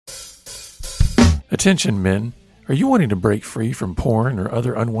Attention men, are you wanting to break free from porn or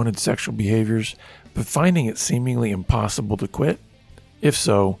other unwanted sexual behaviors, but finding it seemingly impossible to quit? If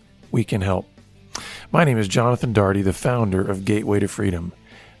so, we can help. My name is Jonathan Daugherty, the founder of Gateway to Freedom.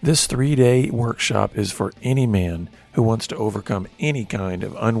 This 3-day workshop is for any man who wants to overcome any kind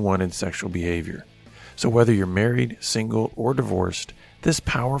of unwanted sexual behavior. So whether you're married, single, or divorced, this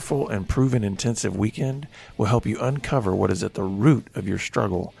powerful and proven intensive weekend will help you uncover what is at the root of your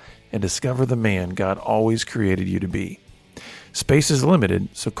struggle and discover the man God always created you to be. Space is limited,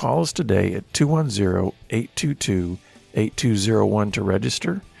 so call us today at 210-822-8201 to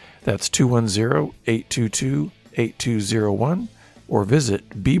register. That's 210-822-8201, or visit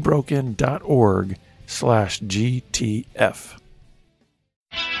bebroken.org/GTF.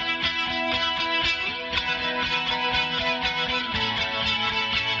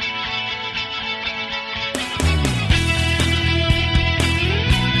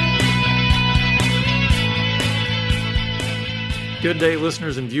 Good day,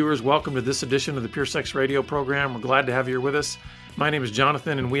 listeners and viewers. Welcome to this edition of the Pure Sex Radio program. We're glad to have you here with us. My name is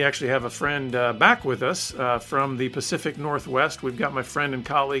Jonathan, and we actually have a friend back with us from the Pacific Northwest. We've got my friend and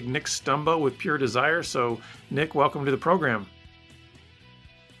colleague, Nick Stumbo with Pure Desire. So, Nick, welcome to the program.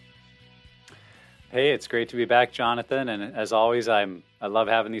 Hey, it's great to be back, Jonathan. And as always, I love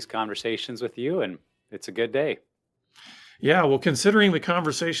having these conversations with you, and it's a good day. Yeah, well, considering the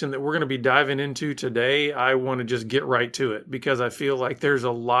conversation that we're going to be diving into today, I want to just get right to it because I feel like there's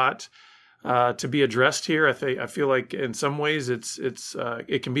a lot to be addressed here. I feel like in some ways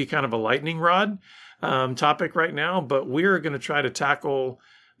it can be kind of a lightning rod topic right now, but we're going to try to tackle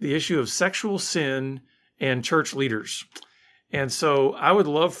the issue of sexual sin and church leaders. And so I would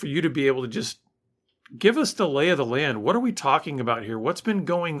love for you to be able to just give us the lay of the land. What are we talking about here? What's been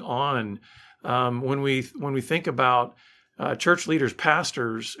going on when we think about church leaders,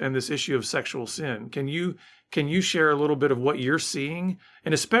 pastors, and this issue of sexual sin? Can you share a little bit of what you're seeing,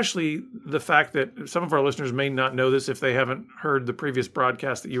 and especially the fact that some of our listeners may not know this if they haven't heard the previous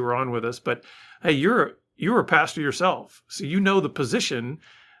broadcast that you were on with us? But hey, you're a pastor yourself, so you know the position.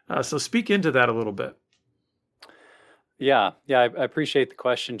 So speak into that a little bit. Yeah, I appreciate the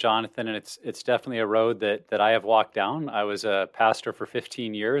question, Jonathan, and it's definitely a road that I have walked down. I was a pastor for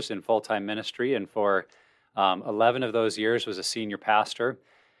 15 years in full-time ministry, and for 11 of those years was a senior pastor.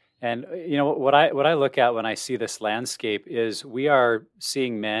 And you know what I look at when I see this landscape is we are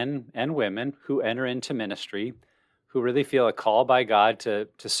seeing men and women who enter into ministry who really feel a call by God to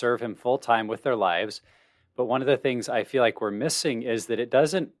serve him full time with their lives. But one of the things I feel like we're missing is that it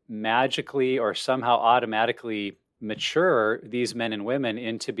doesn't magically or somehow automatically mature these men and women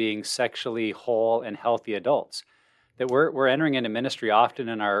into being sexually whole and healthy adults. That we're entering into ministry often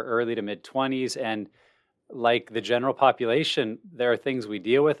in our early to mid 20s, and like the general population, there are things we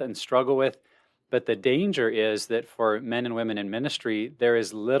deal with and struggle with, but the danger is that for men and women in ministry, there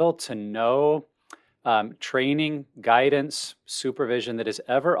is little to no training, guidance, supervision that is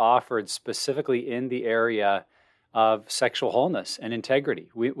ever offered specifically in the area of sexual wholeness and integrity.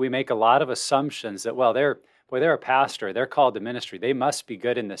 We make a lot of assumptions that, well, they're a pastor, they're called to ministry, they must be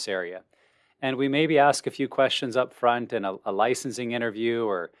good in this area. And we maybe ask a few questions up front in a licensing interview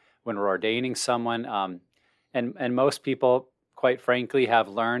or when we're ordaining someone. And most people, quite frankly, have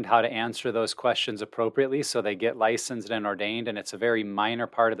learned how to answer those questions appropriately, so they get licensed and ordained, and it's a very minor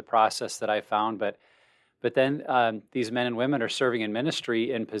part of the process that I found. But then these men and women are serving in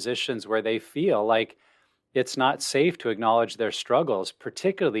ministry in positions where they feel like it's not safe to acknowledge their struggles,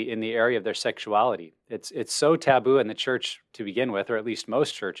 particularly in the area of their sexuality. It's so taboo in the church to begin with, or at least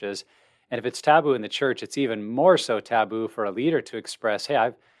most churches. And if it's taboo in the church, it's even more so taboo for a leader to express,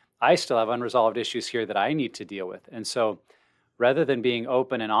 hey, I still have unresolved issues here that I need to deal with. And so rather than being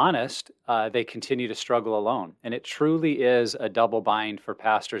open and honest, they continue to struggle alone. And it truly is a double bind for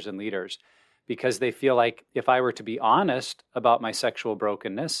pastors and leaders because they feel like if I were to be honest about my sexual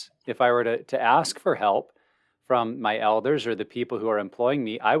brokenness, if I were to ask for help from my elders or the people who are employing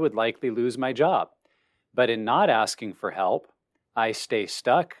me, I would likely lose my job. But in not asking for help, I stay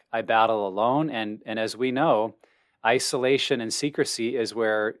stuck, I battle alone. And as we know, isolation and secrecy is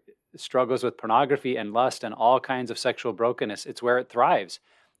where struggles with pornography and lust and all kinds of sexual brokenness, it's where it thrives.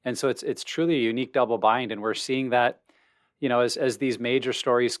 And so it's truly a unique double bind. And we're seeing that, you know, as these major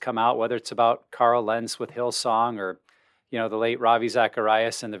stories come out, whether it's about Carl Lentz with Hillsong or, you know, the late Ravi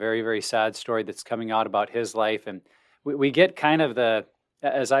Zacharias and the very, very sad story that's coming out about his life. And we get kind of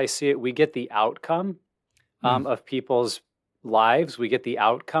as I see it, we get the outcome of people's lives. We get the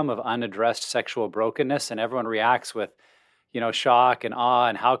outcome of unaddressed sexual brokenness, and everyone reacts with, you know, shock and awe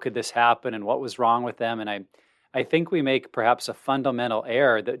and how could this happen and what was wrong with them. And I think we make perhaps a fundamental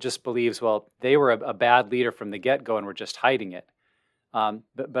error that just believes, well, they were a bad leader from the get-go and we're just hiding it.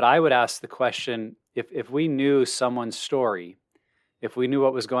 But I would ask the question, if we knew someone's story, if we knew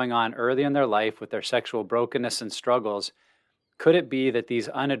what was going on early in their life with their sexual brokenness and struggles, could it be that these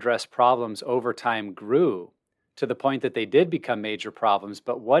unaddressed problems over time grew to the point that they did become major problems?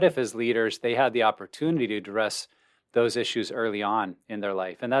 But what if, as leaders, they had the opportunity to address those issues early on in their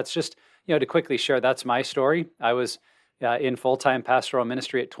life? And that's just, to quickly share, that's my story. I was in full-time pastoral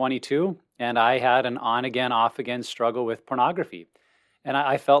ministry at 22, and I had an on-again, off-again struggle with pornography. And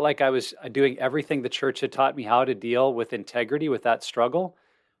I felt like I was doing everything the church had taught me how to deal with integrity with that struggle.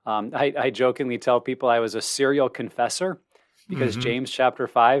 I jokingly tell people I was a serial confessor, because James chapter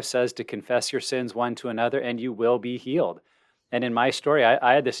 5 says to confess your sins one to another and you will be healed. And in my story,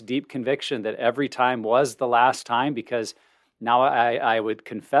 I had this deep conviction that every time was the last time, because now I would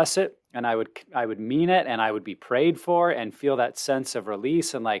confess it and I would mean it and I would be prayed for and feel that sense of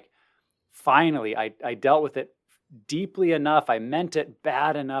release. And like, finally, I dealt with it deeply enough. I meant it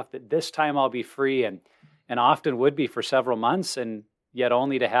bad enough that this time I'll be free, and often would be for several months, and yet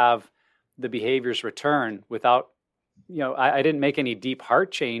only to have the behaviors return without, I didn't make any deep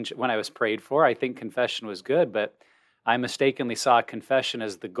heart change when I was prayed for. I think confession was good, but I mistakenly saw confession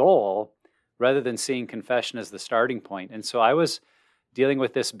as the goal rather than seeing confession as the starting point. And so I was dealing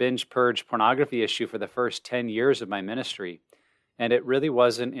with this binge purge pornography issue for the first 10 years of my ministry. And it really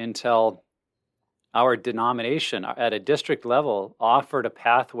wasn't until our denomination at a district level offered a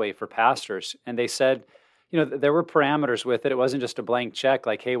pathway for pastors. And they said, there were parameters with it. It wasn't just a blank check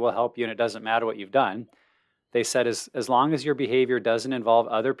like, hey, we'll help you and it doesn't matter what you've done. They said, as long as your behavior doesn't involve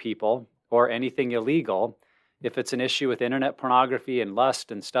other people or anything illegal, if it's an issue with internet pornography and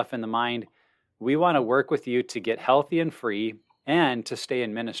lust and stuff in the mind, we want to work with you to get healthy and free and to stay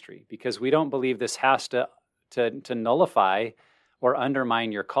in ministry, because we don't believe this has to nullify or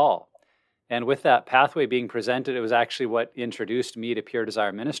undermine your call. And with that pathway being presented, it was actually what introduced me to Pure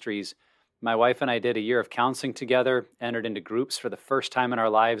Desire Ministries. My wife and I did a year of counseling together, entered into groups for the first time in our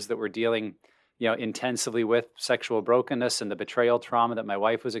lives that were dealing, intensively with sexual brokenness and the betrayal trauma that my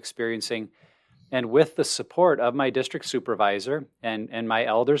wife was experiencing. And with the support of my district supervisor and my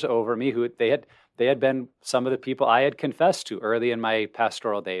elders over me, who they had been some of the people I had confessed to early in my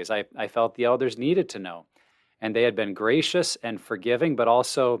pastoral days. I felt the elders needed to know. And they had been gracious and forgiving, but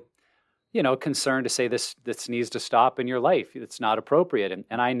also, concerned to say this needs to stop in your life. It's not appropriate.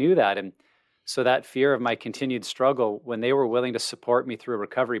 And I knew that. And so that fear of my continued struggle, when they were willing to support me through a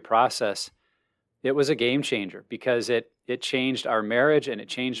recovery process, it was a game changer, because it changed our marriage and it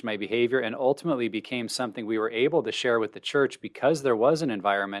changed my behavior, and ultimately became something we were able to share with the church, because there was an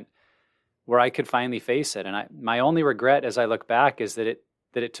environment where I could finally face it. And my only regret as I look back is that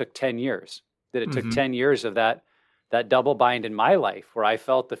it took 10 years, that it took 10 years of that double bind in my life, where I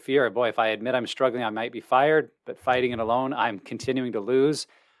felt the fear of, boy, if I admit I'm struggling, I might be fired, but fighting it alone, I'm continuing to lose.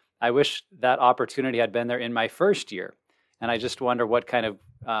 I wish that opportunity had been there in my first year. And I just wonder what kind of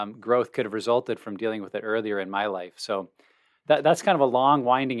growth could have resulted from dealing with it earlier in my life. So that's kind of a long,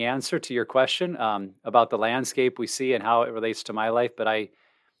 winding answer to your question about the landscape we see and how it relates to my life. But I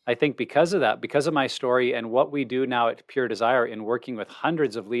think because of that, because of my story and what we do now at Pure Desire in working with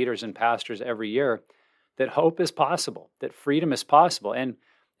hundreds of leaders and pastors every year, that hope is possible, that freedom is possible. And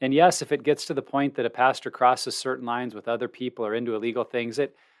yes, if it gets to the point that a pastor crosses certain lines with other people or into illegal things,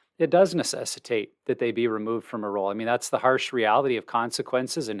 it does necessitate that they be removed from a role. I mean, that's the harsh reality of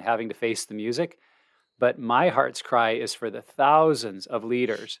consequences and having to face the music. But my heart's cry is for the thousands of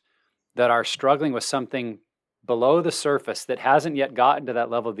leaders that are struggling with something below the surface that hasn't yet gotten to that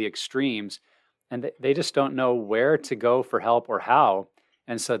level of the extremes, and they just don't know where to go for help or how.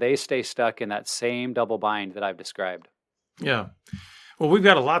 And so they stay stuck in that same double bind that I've described. Yeah. Well, we've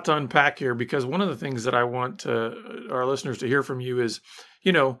got a lot to unpack here, because one of the things that I want our listeners to hear from you is,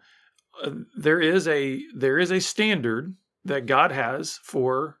 there is a standard that God has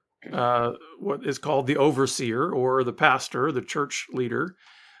for what is called the overseer or the pastor, the church leader.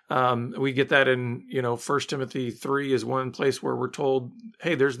 We get that in, 1 Timothy 3 is one place where we're told,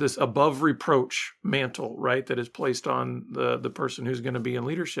 hey, there's this above reproach mantle, right, that is placed on the person who's going to be in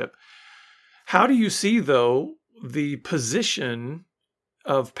leadership. How do you see, though, the position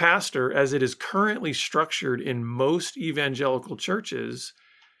of pastor as it is currently structured in most evangelical churches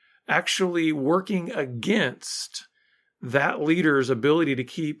actually working against that leader's ability to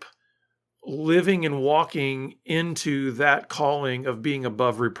keep living and walking into that calling of being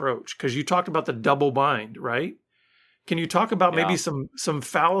above reproach? Because you talked about the double bind, right? Can you talk about maybe some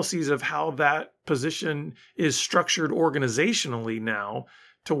fallacies of how that position is structured organizationally now,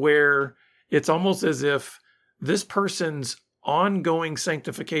 to where it's almost as if this person's ongoing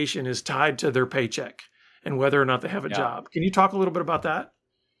sanctification is tied to their paycheck and whether or not they have a Yeah. job. Can you talk a little bit about that?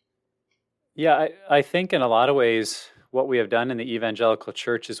 Yeah, I think in a lot of ways, what we have done in the evangelical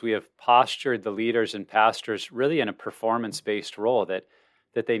church is we have postured the leaders and pastors really in a performance-based role that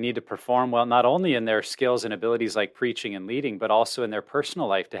they need to perform well, not only in their skills and abilities like preaching and leading, but also in their personal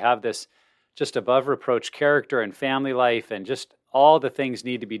life, to have this just above reproach character and family life, and just all the things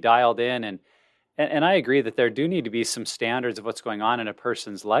need to be dialed in. And I agree that there do need to be some standards of what's going on in a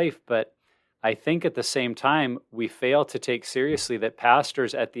person's life, but I think at the same time, we fail to take seriously that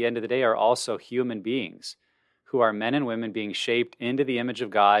pastors at the end of the day are also human beings who are men and women being shaped into the image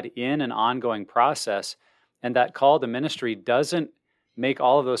of God in an ongoing process. And that call to ministry doesn't make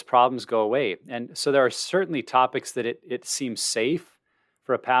all of those problems go away. And so there are certainly topics that it seems safe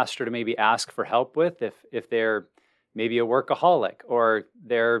for a pastor to maybe ask for help with if they're maybe a workaholic or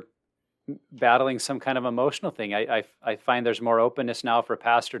they're battling some kind of emotional thing. I find there's more openness now for a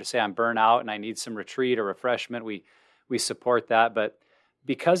pastor to say, I'm burnt out and I need some retreat or refreshment. We support that. But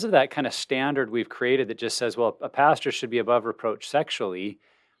because of that kind of standard we've created that just says, well, a pastor should be above reproach sexually,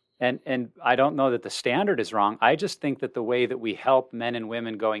 and I don't know that the standard is wrong. I just think that the way that we help men and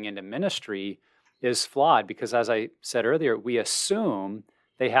women going into ministry is flawed because, as I said earlier, we assume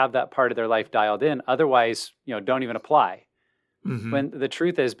they have that part of their life dialed in. Otherwise, don't even apply. Mm-hmm. When the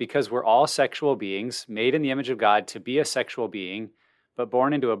truth is, because we're all sexual beings, made in the image of God to be a sexual being, but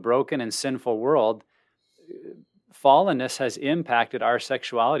born into a broken and sinful world, fallenness has impacted our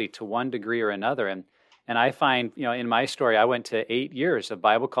sexuality to one degree or another. And I find, in my story, I went to 8 years of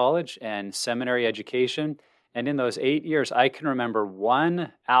Bible college and seminary education. And in those 8 years, I can remember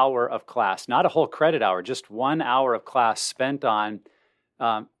 1 hour of class, not a whole credit hour, just 1 hour of class spent on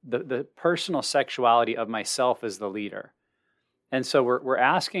the personal sexuality of myself as the leader. And so we're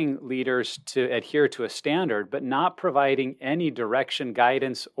asking leaders to adhere to a standard, but not providing any direction,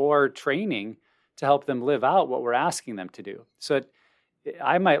 guidance, or training to help them live out what we're asking them to do. So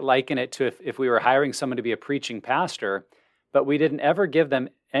I might liken it to if we were hiring someone to be a preaching pastor, but we didn't ever give them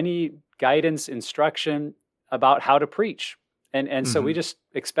any guidance, instruction about how to preach. And so we just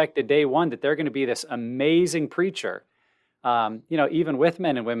expected day one that they're going to be this amazing preacher. Even with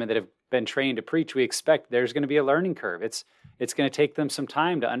men and women that have been trained to preach, we expect there's going to be a learning curve. It's going to take them some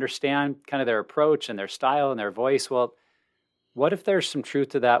time to understand kind of their approach and their style and their voice. Well, what if there's some truth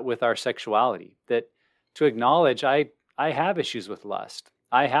to that with our sexuality? That to acknowledge, I have issues with lust.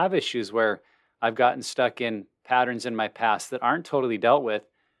 I have issues where I've gotten stuck in patterns in my past that aren't totally dealt with.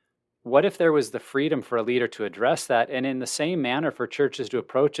 What if there was the freedom for a leader to address that, and in the same manner for churches to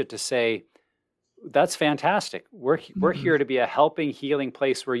approach it to say, that's fantastic. We're here to be a helping, healing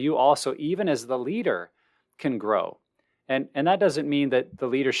place where you also, even as the leader, can grow. And that doesn't mean that the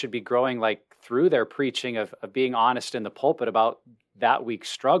leader should be growing like through their preaching of being honest in the pulpit about that week's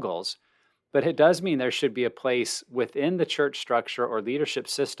struggles. But it does mean there should be a place within the church structure or leadership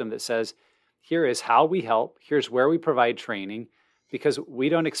system that says, here is how we help, here's where we provide training, because we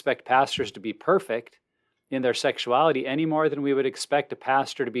don't expect pastors to be perfect in their sexuality any more than we would expect a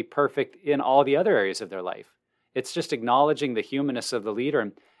pastor to be perfect in all the other areas of their life. It's just acknowledging the humanness of the leader.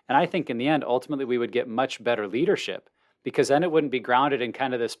 And I think in the end, ultimately, we would get much better leadership, because then it wouldn't be grounded in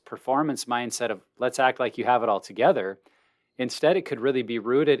kind of this performance mindset of let's act like you have it all together. Instead, it could really be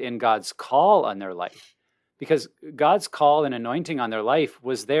rooted in God's call on their life, because God's call and anointing on their life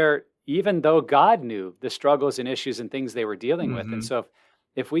was there even though God knew the struggles and issues and things they were dealing with. And so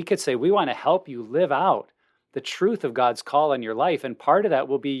if we could say, we want to help you live out the truth of God's call on your life, and part of that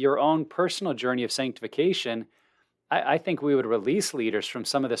will be your own personal journey of sanctification, I think we would release leaders from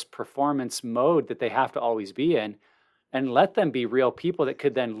some of this performance mode that they have to always be in, and let them be real people that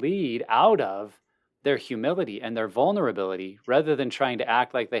could then lead out of their humility and their vulnerability, rather than trying to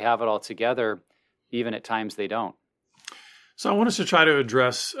act like they have it all together, even at times they don't. So I want us to try to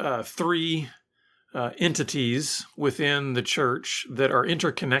address three entities within the church that are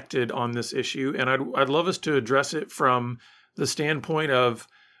interconnected on this issue. And I'd love us to address it from the standpoint of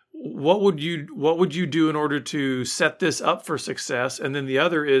what would you do in order to set this up for success? And then the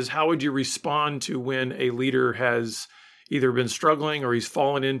other is, how would you respond to when a leader has either been struggling or he's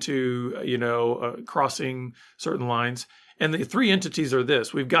fallen into, crossing certain lines? And the three entities are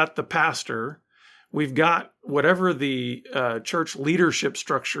this. We've got the pastor. We've got whatever the church leadership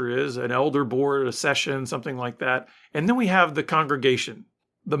structure is, an elder board, a session, something like that. And then we have the congregation,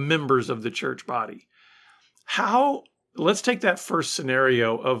 the members of the church body. Let's take that first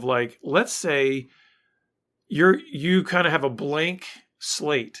scenario of let's say you kind of have a blank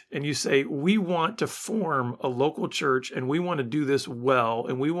slate and you say, we want to form a local church and we want to do this well,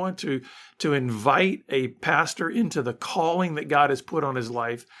 and we want to invite a pastor into the calling that God has put on his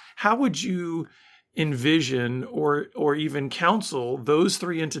life, how would you envision or even counsel those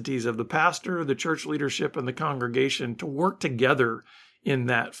three entities of the pastor, the church leadership, and the congregation to work together in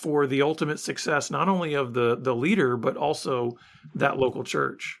that for the ultimate success, not only of the leader, but also that local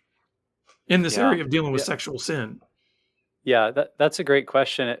church in this area of dealing with sexual sin? Yeah, that's a great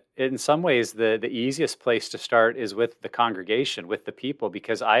question. In some ways, the easiest place to start is with the congregation, with the people,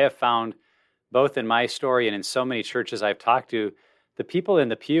 because I have found both in my story and in so many churches I've talked to, the people in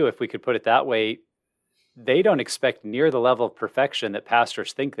the pew, if we could put it that way, they don't expect near the level of perfection that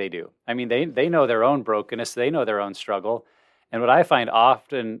pastors think they do. I mean, they know their own brokenness, they know their own struggle. And what I find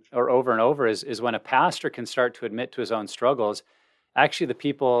often or over is when a pastor can start to admit to his own struggles, actually the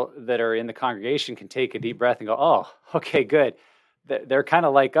people that are in the congregation can take a deep breath and go, oh, okay, good. They're kind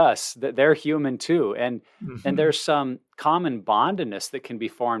of like us. They're human too. And there's some common bondedness that can be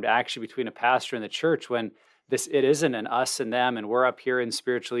formed actually between a pastor and the church when it isn't an us and them, and we're up here in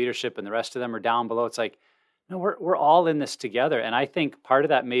spiritual leadership and the rest of them are down below. It's like, no, we're all in this together. And I think part of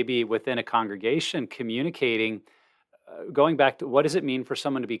that may be within a congregation communicating, going back to what does it mean for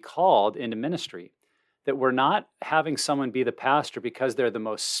someone to be called into ministry? That we're not having someone be the pastor because they're the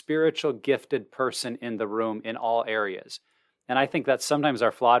most spiritual gifted person in the room in all areas. And I think that's sometimes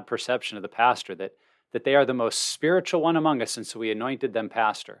our flawed perception of the pastor, that they are the most spiritual one among us, and so we anointed them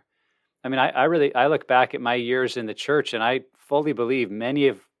pastor. I mean, I look back at my years in the church, and I fully believe many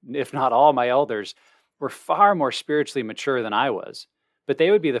of, if not all, my elders were far more spiritually mature than I was. But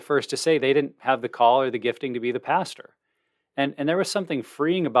they would be the first to say they didn't have the call or the gifting to be the pastor. And there was something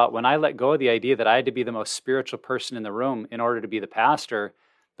freeing about when I let go of the idea that I had to be the most spiritual person in the room in order to be the pastor,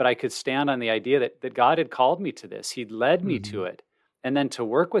 but I could stand on the idea that God had called me to this. He'd led me to it. And then to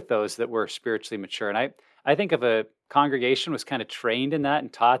work with those that were spiritually mature. And I think if a congregation was kind of trained in that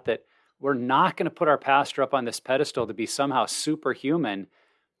and taught that we're not going to put our pastor up on this pedestal to be somehow superhuman.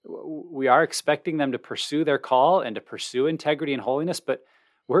 We are expecting them to pursue their call and to pursue integrity and holiness, but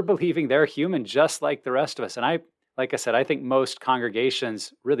we're believing they're human just like the rest of us. And like I said, I think most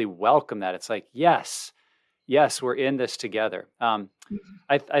congregations really welcome that. It's like, yes, we're in this together.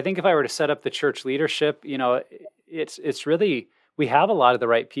 I think if I were to set up the church leadership, it's really, we have a lot of the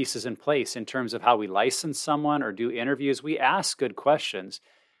right pieces in place in terms of how we license someone or do interviews. We ask good questions.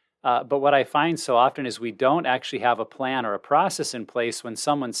 But what I find so often is we don't actually have a plan or a process in place when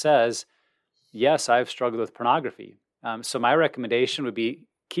someone says, yes, I've struggled with pornography. So my recommendation would be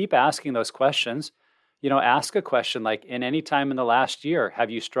keep asking those questions. Ask a question like, in any time in the last year, have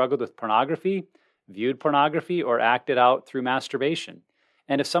you struggled with pornography, viewed pornography, or acted out through masturbation?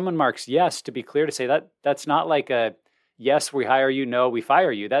 And if someone marks yes, to be clear to say that's not like a yes, we hire you, no, we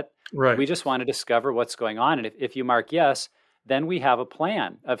fire you. Right. We just want to discover what's going on. And if you mark yes, then we have a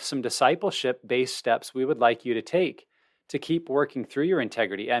plan of some discipleship-based steps we would like you to take to keep working through your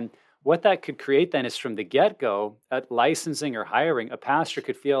integrity. And what that could create then is from the get-go, at licensing or hiring, a pastor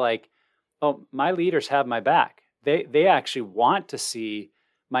could feel like, oh, my leaders have my back. They actually want to see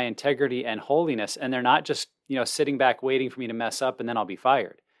my integrity and holiness, and they're not just sitting back waiting for me to mess up and then I'll be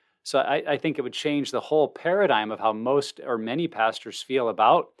fired. So I think it would change the whole paradigm of how most or many pastors feel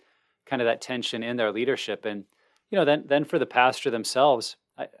about kind of that tension in their leadership. And then for the pastor themselves,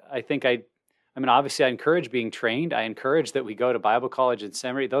 I think obviously I encourage being trained. I encourage that we go to Bible college and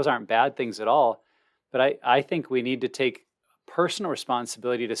seminary. Those aren't bad things at all. But I think we need to take personal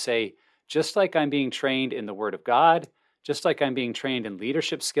responsibility to say, just like I'm being trained in the Word of God, just like I'm being trained in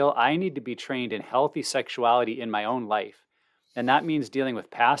leadership skill, I need to be trained in healthy sexuality in my own life. And that means dealing with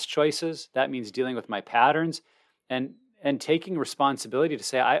past choices. That means dealing with my patterns and taking responsibility to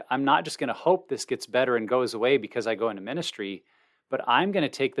say, I'm not just going to hope this gets better and goes away because I go into ministry, but I'm going to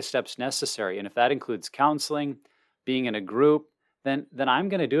take the steps necessary. And if that includes counseling, being in a group, then I'm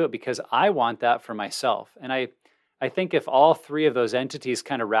going to do it because I want that for myself. And I think if all three of those entities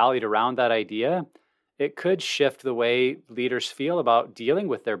kind of rallied around that idea, it could shift the way leaders feel about dealing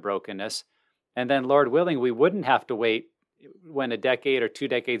with their brokenness. And then, Lord willing, we wouldn't have to wait when a decade or 2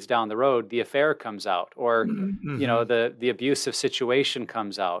 decades down the road, the affair comes out, or the abusive situation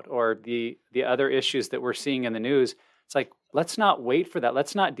comes out, or the other issues that we're seeing in the news. It's like, let's not wait for that.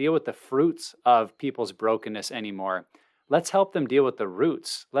 Let's not deal with the fruits of people's brokenness anymore. Let's help them deal with the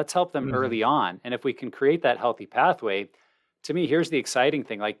roots. Let's help them early on. And if we can create that healthy pathway, to me, here's the exciting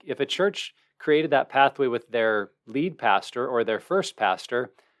thing. Like, if a church created that pathway with their lead pastor or their first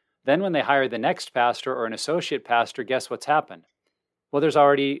pastor, then when they hire the next pastor or an associate pastor, guess what's happened? Well, there's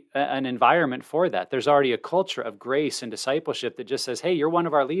already an environment for that. There's already a culture of grace and discipleship that just says, hey, you're one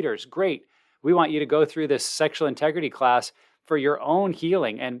of our leaders. Great. We want you to go through this sexual integrity class for your own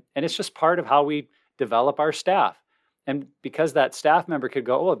healing. And it's just part of how we develop our staff. And because that staff member could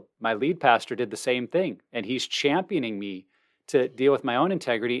go, oh, my lead pastor did the same thing, and he's championing me to deal with my own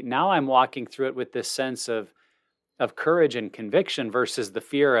integrity. Now I'm walking through it with this sense of courage and conviction versus the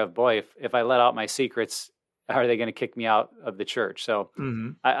fear of, boy, if I let out my secrets, are they going to kick me out of the church? So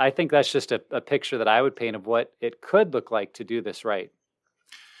I think that's just a picture that I would paint of what it could look like to do this right.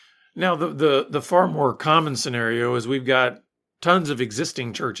 Now, the far more common scenario is we've got tons of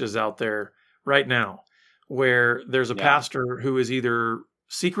existing churches out there right now where there's a pastor who is either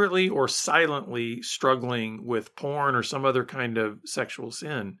secretly or silently struggling with porn or some other kind of sexual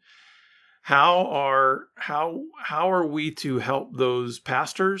sin. How are we to help those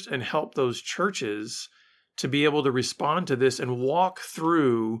pastors and help those churches to be able to respond to this and walk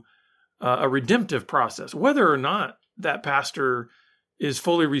through a redemptive process, whether or not that pastor is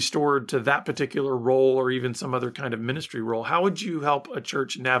fully restored to that particular role or even some other kind of ministry role? How would you help a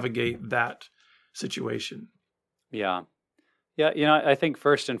church navigate that situation? Yeah. Yeah. I think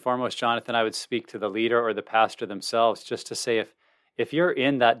first and foremost, Jonathan, I would speak to the leader or the pastor themselves just to say, if you're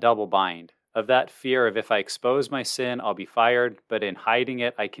in that double bind of that fear of, if I expose my sin, I'll be fired, but in hiding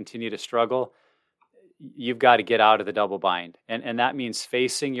it, I continue to struggle, you've got to get out of the double bind. And that means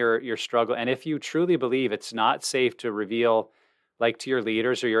facing your struggle. And if you truly believe it's not safe to reveal, like to your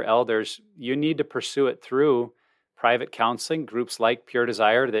leaders or your elders, you need to pursue it through private counseling, groups like Pure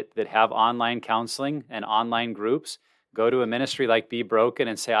Desire that have online counseling and online groups. Go to a ministry like Be Broken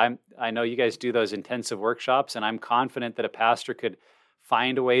and say, I know you guys do those intensive workshops, and I'm confident that a pastor could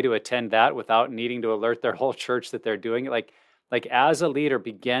find a way to attend that without needing to alert their whole church that they're doing it. Like as a leader,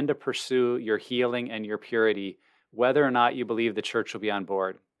 begin to pursue your healing and your purity, whether or not you believe the church will be on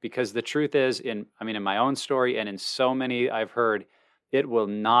board. Because the truth is, in my own story and in so many I've heard, it will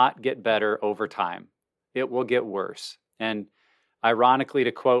not get better over time. It will get worse. And ironically,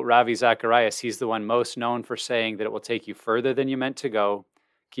 to quote Ravi Zacharias, he's the one most known for saying that it will take you further than you meant to go,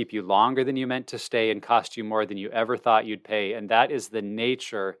 keep you longer than you meant to stay, and cost you more than you ever thought you'd pay. And that is the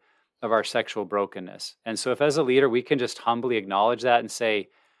nature of our sexual brokenness. And so if as a leader, we can just humbly acknowledge that and say,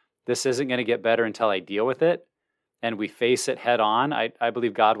 this isn't going to get better until I deal with it, and we face it head on, I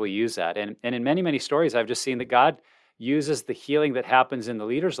believe God will use that. And in many, many stories, I've just seen that God uses the healing that happens in the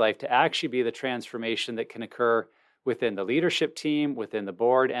leader's life to actually be the transformation that can occur within the leadership team, within the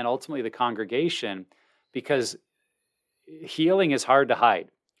board, and ultimately the congregation, because healing is hard to hide.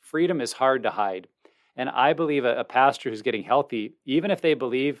 Freedom is hard to hide. And I believe a pastor who's getting healthy, even if they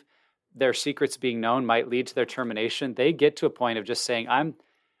believe their secrets being known might lead to their termination, they get to a point of just saying,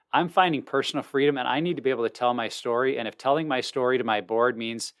 I'm finding personal freedom and I need to be able to tell my story. And if telling my story to my board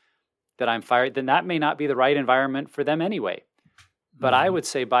means that I'm fired, then that may not be the right environment for them anyway. But I would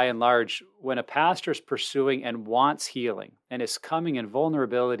say by and large, when a pastor is pursuing and wants healing and is coming in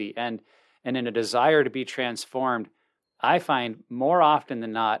vulnerability and in a desire to be transformed, I find more often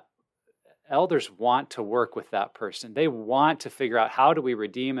than not, elders want to work with that person. They want to figure out, how do we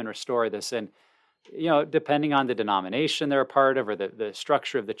redeem and restore this? And, depending on the denomination they're a part of or the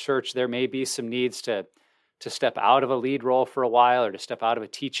structure of the church, there may be some needs to step out of a lead role for a while or to step out of a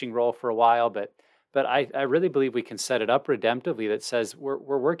teaching role for a while. But I really believe we can set it up redemptively that says we're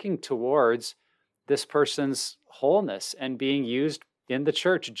working towards this person's wholeness and being used in the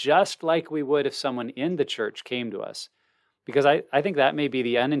church, just like we would if someone in the church came to us. Because I think that may be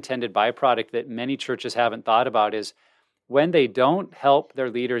the unintended byproduct that many churches haven't thought about, is when they don't help their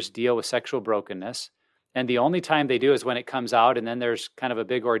leaders deal with sexual brokenness, and the only time they do is when it comes out and then there's kind of a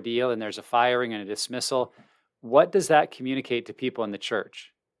big ordeal and there's a firing and a dismissal, what does that communicate to people in the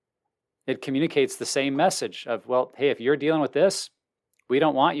church? It communicates the same message of, well, hey, if you're dealing with this, we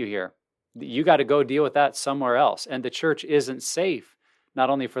don't want you here. You got to go deal with that somewhere else. And the church isn't safe, not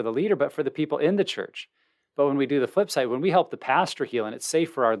only for the leader, but for the people in the church. But when we do the flip side, when we help the pastor heal and it's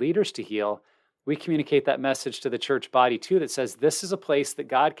safe for our leaders to heal, we communicate that message to the church body too, that says this is a place that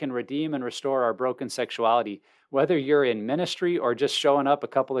God can redeem and restore our broken sexuality. Whether you're in ministry or just showing up a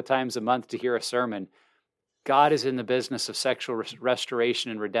couple of times a month to hear a sermon, God is in the business of sexual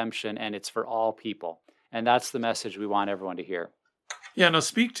restoration and redemption, and it's for all people. And that's the message we want everyone to hear. Yeah, now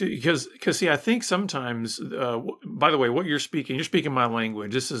speak to, because see, I think sometimes, by the way, what you're speaking my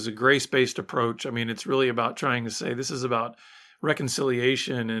language. This is a grace-based approach. I mean, it's really about trying to say this is about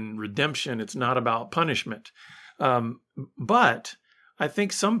reconciliation and redemption. It's not about punishment. But I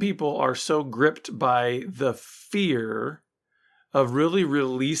think some people are so gripped by the fear of really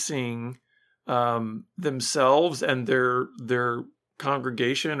releasing themselves and their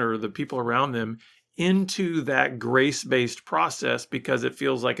congregation or the people around them into that grace-based process because it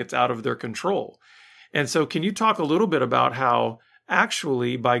feels like it's out of their control. And so can you talk a little bit about how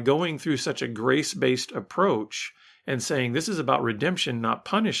actually by going through such a grace-based approach and saying this is about redemption, not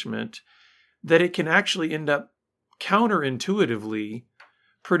punishment, that it can actually end up counterintuitively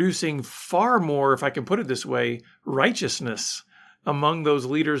producing far more, if I can put it this way, righteousness among those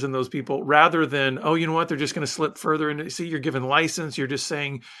leaders and those people, rather than, oh, you know what, they're just going to slip further into, see, you're given license, you're just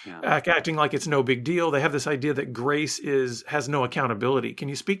saying, acting like it's no big deal. They have this idea that grace has no accountability. Can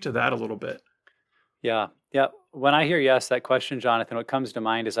you speak to that a little bit? Yeah. When I hear you ask that question, Jonathan, what comes to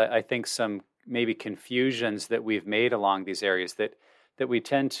mind is I think some maybe confusions that we've made along these areas that we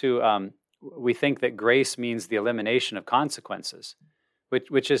tend to, we think that grace means the elimination of consequences,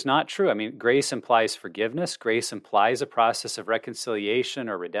 which is not true. I mean, grace implies forgiveness. Grace implies a process of reconciliation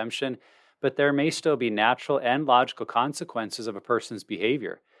or redemption, but there may still be natural and logical consequences of a person's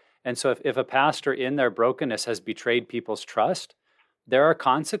behavior. And so if a pastor in their brokenness has betrayed people's trust, there are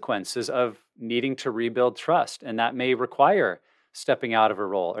consequences of needing to rebuild trust. And that may require stepping out of a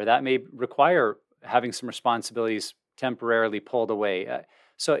role, or that may require having some responsibilities temporarily pulled away.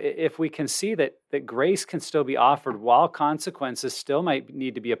 So if we can see that grace can still be offered while consequences still might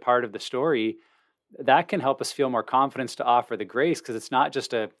need to be a part of the story, that can help us feel more confidence to offer the grace, because it's not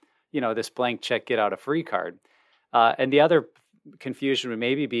just this blank check, get out of free card. And the other confusion would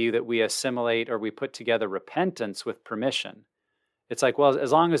maybe be that we assimilate or we put together repentance with permission. It's like, well,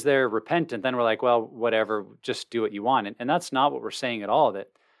 as long as they're repentant, then we're like, well, whatever, just do what you want. And that's not what we're saying at all,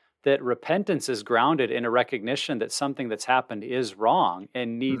 that repentance is grounded in a recognition that something that's happened is wrong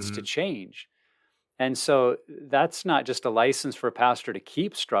and needs to change. And so that's not just a license for a pastor to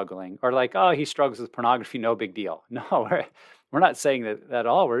keep struggling, or like, oh, he struggles with pornography, no big deal. No, we're not saying that at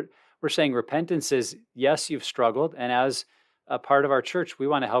all. We're saying repentance is, yes, you've struggled, and as a part of our church, we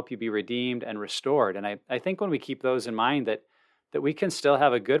want to help you be redeemed and restored. And I think when we keep those in mind, that we can still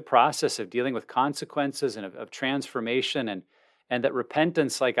have a good process of dealing with consequences and of transformation, and that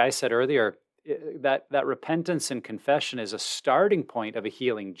repentance, like I said earlier, that repentance and confession is a starting point of a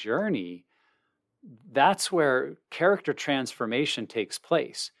healing journey. That's where character transformation takes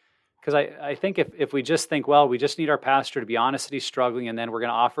place. Because I think if we just think, well, we just need our pastor to be honest that he's struggling, and then we're going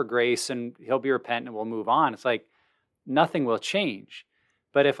to offer grace and he'll be repentant and we'll move on, it's like nothing will change.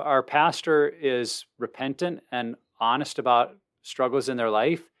 But if our pastor is repentant and honest about struggles in their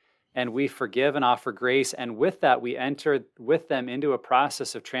life, and we forgive and offer grace, and with that, we enter with them into a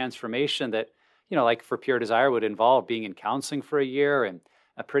process of transformation that, like for Pure Desire, would involve being in counseling for a year and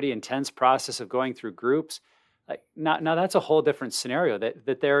a pretty intense process of going through groups. Like now that's a whole different scenario,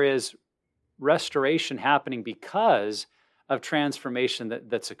 that there is restoration happening because of transformation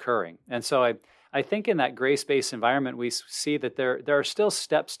that's occurring. And so I think in that grace-based environment, we see that there are still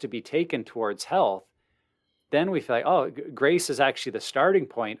steps to be taken towards health. Then we feel like, oh, grace is actually the starting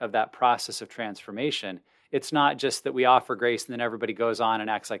point of that process of transformation. It's not just that we offer grace and then everybody goes on and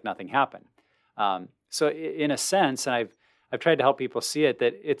acts like nothing happened. So in a sense, and I've tried to help people see it,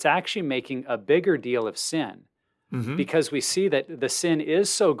 that it's actually making a bigger deal of sin, because we see that the sin is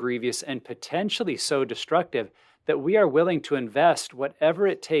so grievous and potentially so destructive that we are willing to invest whatever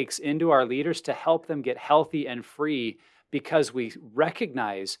it takes into our leaders to help them get healthy and free, because we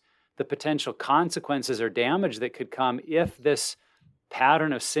recognize the potential consequences or damage that could come if this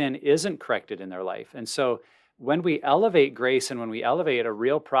pattern of sin isn't corrected in their life. And so when we elevate grace and when we elevate a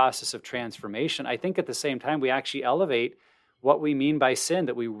real process of transformation, I think at the same time, we actually elevate what we mean by sin,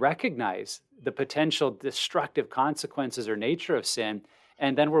 that we recognize the potential destructive consequences or nature of sin,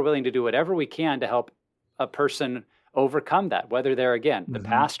 and then we're willing to do whatever we can to help a person overcome that, whether they're, again, the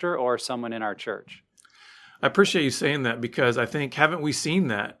pastor or someone in our church. I appreciate you saying that, because I think, haven't we seen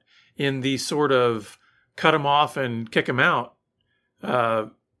that in the sort of cut them off and kick them out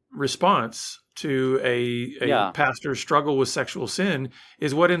response to a pastor's struggle with sexual sin,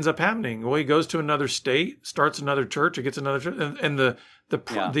 is what ends up happening. Well, he goes to another state, starts another church, it gets another church, and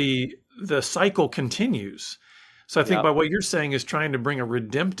the cycle continues. So I think by what you're saying is trying to bring a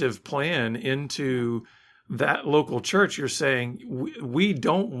redemptive plan into that local church. You're saying we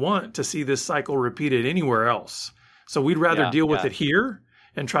don't want to see this cycle repeated anywhere else. So we'd rather deal with it here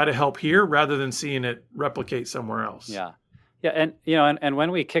and try to help here rather than seeing it replicate somewhere else. Yeah. And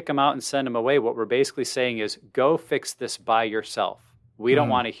when we kick them out and send them away, what we're basically saying is, go fix this by yourself. We don't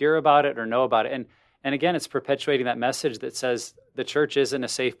want to hear about it or know about it. And again, it's perpetuating that message that says the church isn't a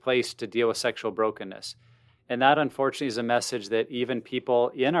safe place to deal with sexual brokenness. And that, unfortunately, is a message that even people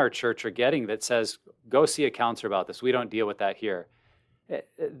in our church are getting, that says, go see a counselor about this. We don't deal with that here.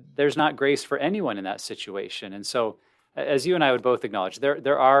 There's not grace for anyone in that situation. And so as you and I would both acknowledge,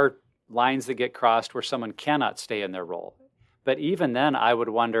 there are lines that get crossed where someone cannot stay in their role. But even then, I would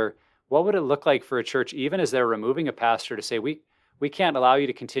wonder, what would it look like for a church, even as they're removing a pastor, to say, we can't allow you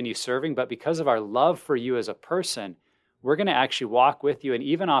to continue serving, but because of our love for you as a person, we're going to actually walk with you and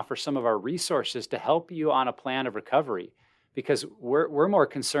even offer some of our resources to help you on a plan of recovery, because we're more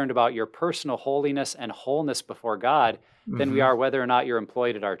concerned about your personal holiness and wholeness before God than we are whether or not you're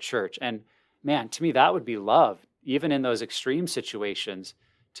employed at our church. And man, to me, that would be love, even in those extreme situations,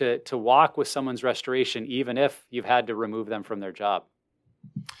 to walk with someone's restoration, even if you've had to remove them from their job.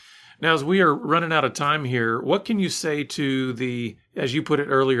 Now, as we are running out of time here, what can you say to the, as you put it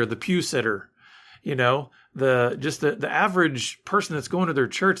earlier, the pew sitter? You know, the average person that's going to their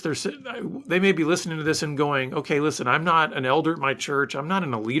church, they may be listening to this and going, okay, listen, I'm not an elder at my church. I'm not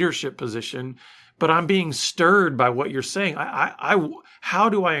in a leadership position, but I'm being stirred by what you're saying. How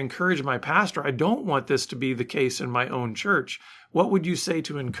do I encourage my pastor? I don't want this to be the case in my own church. What would you say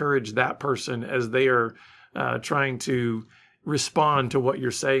to encourage that person as they are trying to respond to what you're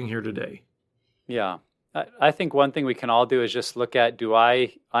saying here today? Yeah. I think one thing we can all do is just look at, do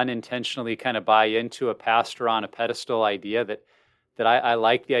I unintentionally kind of buy into a pastor on a pedestal idea that I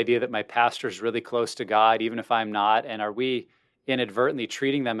like the idea that my pastor is really close to God, even if I'm not? And are we inadvertently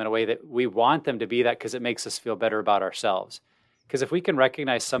treating them in a way that we want them to be that because it makes us feel better about ourselves? Because if we can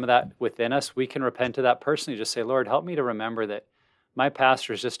recognize some of that within us, we can repent to that person and just say, Lord, help me to remember that my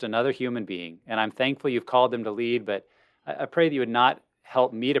pastor is just another human being, and I'm thankful you've called them to lead, but I pray that you would not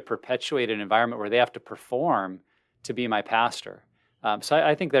help me to perpetuate an environment where they have to perform to be my pastor. So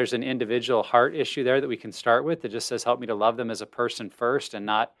I think there's an individual heart issue there that we can start with that just says, help me to love them as a person first and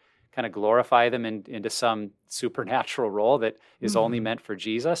not kind of glorify them into some supernatural role that is only meant for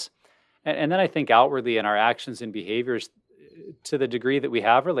Jesus. And then I think outwardly in our actions and behaviors, to the degree that we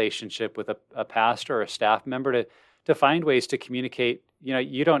have relationship with a pastor or a staff member, to find ways to communicate,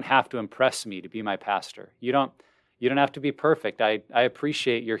 you don't have to impress me to be my pastor. You don't have to be perfect. I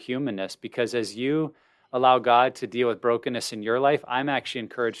appreciate your humanness, because as you allow God to deal with brokenness in your life, I'm actually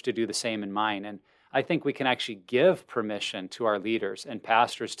encouraged to do the same in mine. And I think we can actually give permission to our leaders and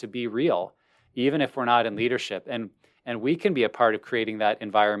pastors to be real, even if we're not in leadership. And we can be a part of creating that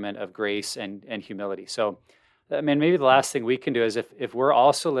environment of grace and humility. So, I mean, maybe the last thing we can do is if we're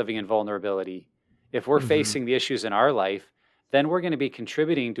also living in vulnerability, if we're facing the issues in our life, then we're going to be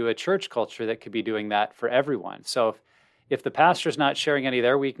contributing to a church culture that could be doing that for everyone. So if the pastor's not sharing any of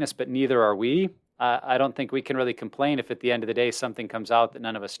their weakness, but neither are we, I don't think we can really complain if at the end of the day something comes out that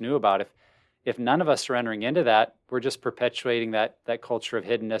none of us knew about. If none of us are entering into that, we're just perpetuating that culture of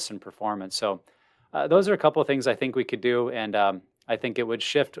hiddenness and performance. So those are a couple of things I think we could do, and I think it would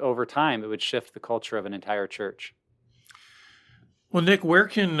shift over time. It would shift the culture of an entire church. Well, Nick, where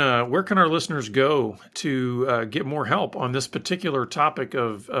can our listeners go to get more help on this particular topic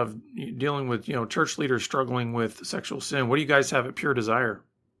of dealing with church leaders struggling with sexual sin? What do you guys have at Pure Desire?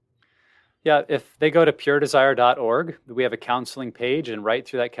 Yeah, if they go to puredesire.org, we have a counseling page, and right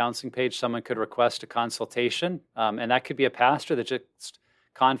through that counseling page, someone could request a consultation, and that could be a pastor that just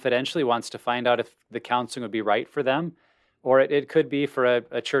confidentially wants to find out if the counseling would be right for them, or it could be for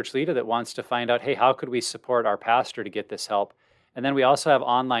a church leader that wants to find out, hey, how could we support our pastor to get this help? And then we also have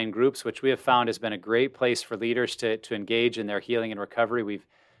online groups, which we have found has been a great place for leaders to engage in their healing and recovery. We've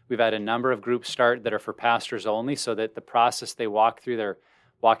had a number of groups start that are for pastors only, so that the process they walk through, they're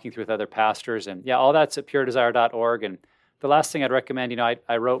walking through with other pastors. And yeah, all that's at puredesire.org. And the last thing I'd recommend,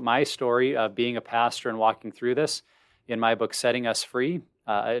 I wrote my story of being a pastor and walking through this in my book, Setting Us Free,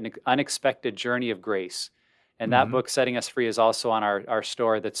 an unexpected journey of grace. And that book, Setting Us Free, is also on our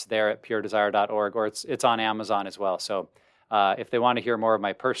store that's there at puredesire.org, or it's on Amazon as well. So if they want to hear more of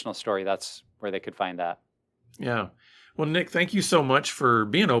my personal story, that's where they could find that. Yeah. Well, Nick, thank you so much for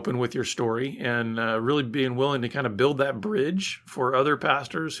being open with your story and really being willing to kind of build that bridge for other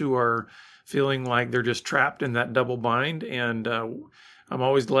pastors who are feeling like they're just trapped in that double bind. And I'm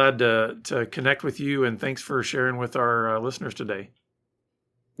always glad to connect with you, and thanks for sharing with our listeners today.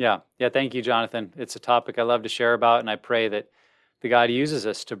 Yeah. Thank you, Jonathan. It's a topic I love to share about, and I pray that the God uses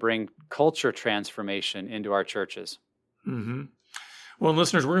us to bring culture transformation into our churches. Mm-hmm. Well,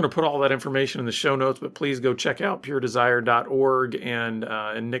 listeners, we're going to put all that information in the show notes, but please go check out puredesire.org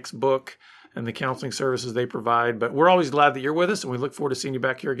and Nick's book and the counseling services they provide. But we're always glad that you're with us, and we look forward to seeing you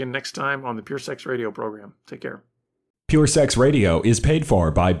back here again next time on the Pure Sex Radio program. Take care. Pure Sex Radio is paid for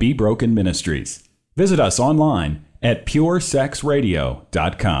by Be Broken Ministries. Visit us online at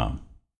puresexradio.com.